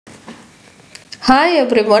Hi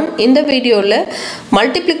everyone, in the video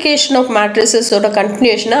multiplication of matrices or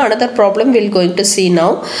continuation another problem we'll going to see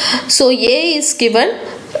now. So A is given,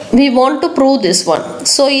 we want to prove this one.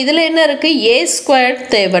 So idhula enna irukku A squared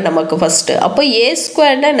theva namakku first. Appo A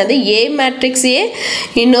squared na enadhu A matrix A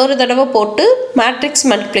innoru thadava pottu matrix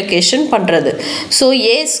multiplication pandrathu. So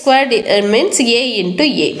A squared means A into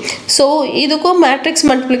A. So idukku matrix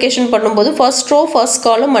multiplication பண்ணும்போது first row first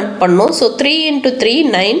column add பண்ணனும். So 3 into 3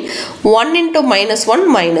 9, 1 into -1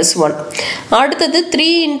 -1. அடுத்தது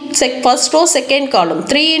 3 in first row second column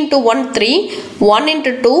 3 into 1 3, 1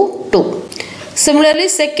 into 2 2. Similarly,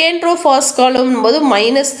 second row first column bodu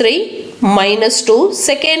 -3 -2,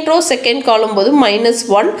 second row second column bodu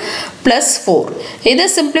 -1 +4. Idu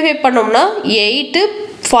simplify பண்ணோம்னா 8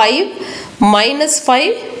 5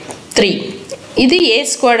 -5 3. இது A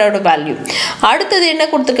squared oda value. அடுத்தது என்ன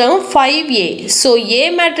கொடுத்திருக்காங்க 5A. So A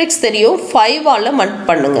matrix தெரியும் 5 ஆல மல்ட்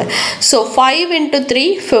பண்ணுங்க. So 5 into 3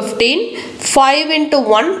 15, 5 into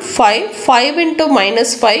 1 5, 5 into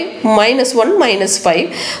 -5 -1 -5,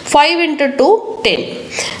 5 into 2 10.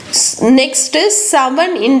 Next is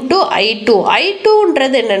 7 into I2. I2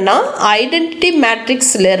 ன்றது என்னன்னா identity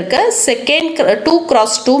matrixல இருக்க second 2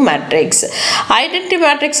 cross 2 matrix. Identity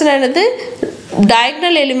matrixல என்னது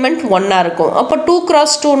diagonal element 1 இருக்கும். அப்ப 2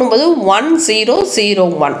 cross 2 னும்போது 1 0 0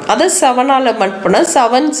 1. அத 7 ஆல மல்ட் பண்ணா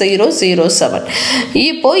 7 0 0 7.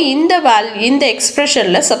 இப்போ இந்த வேல்யூ இந்த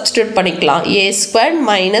எக்ஸ்பிரஷன்ல சப்ஸ்டிட்யூட் பண்ணிக்கலாம். A squared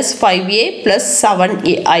minus 5A plus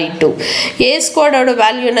 7A I2. A squared ஓட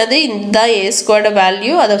வேல்யூ என்னது? இந்த A squared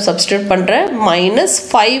வேல்யூ அத சப்ஸ்டிட்யூட் பண்றேன். minus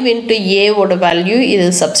 5 into A ஓட வேல்யூ இது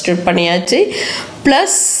சப்ஸ்டிட்யூட் பண்ணியாச்சு.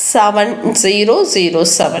 plus 7 0 0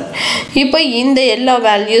 7. இப்போ இந்த எல்லா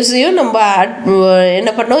வேல்யூஸையும் நம்ம என்ன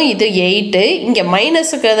பண்ணோம்? இது 8 இங்க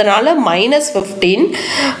மைனஸ் இருக்கிறதுனால -15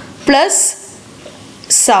 plus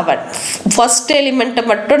 7. ஃபர்ஸ்ட் எலிமெண்ட்டை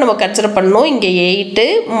மட்டும் நம்ம கன்சிடர் பண்ணோம். இங்க 8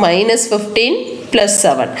 -15 plus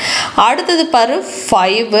 7. அடுத்தது பாரு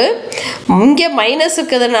 5 இங்க மைனஸ்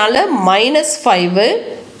இருக்கிறதுனால -5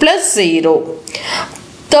 plus 0.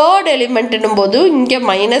 third element என்னும்போது இங்க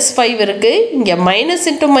 -5 இருக்கு. இங்க minus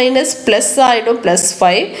into minus plus ஆயிடும்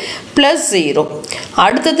 +5 plus 0.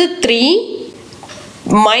 அடுத்தது 3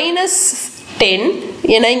 minus 10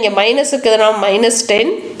 ஏன்னா இங்க மைனஸ் இருக்கிறதுனால -10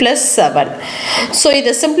 plus 7. ஸோ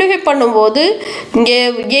இதை சிம்பிளிஃபை பண்ணும்போது இங்க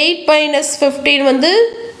 8 minus 15 வந்து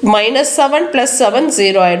 -7 plus 7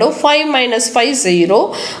 0 ஆயிடும். 5 minus 5 0,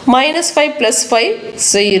 -5 plus 5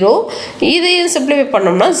 0. இதையும் simplify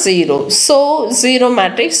பண்ணோம்னா 0. So 0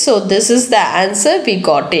 matrix. So this is the answer, we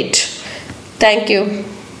got it. Thank you.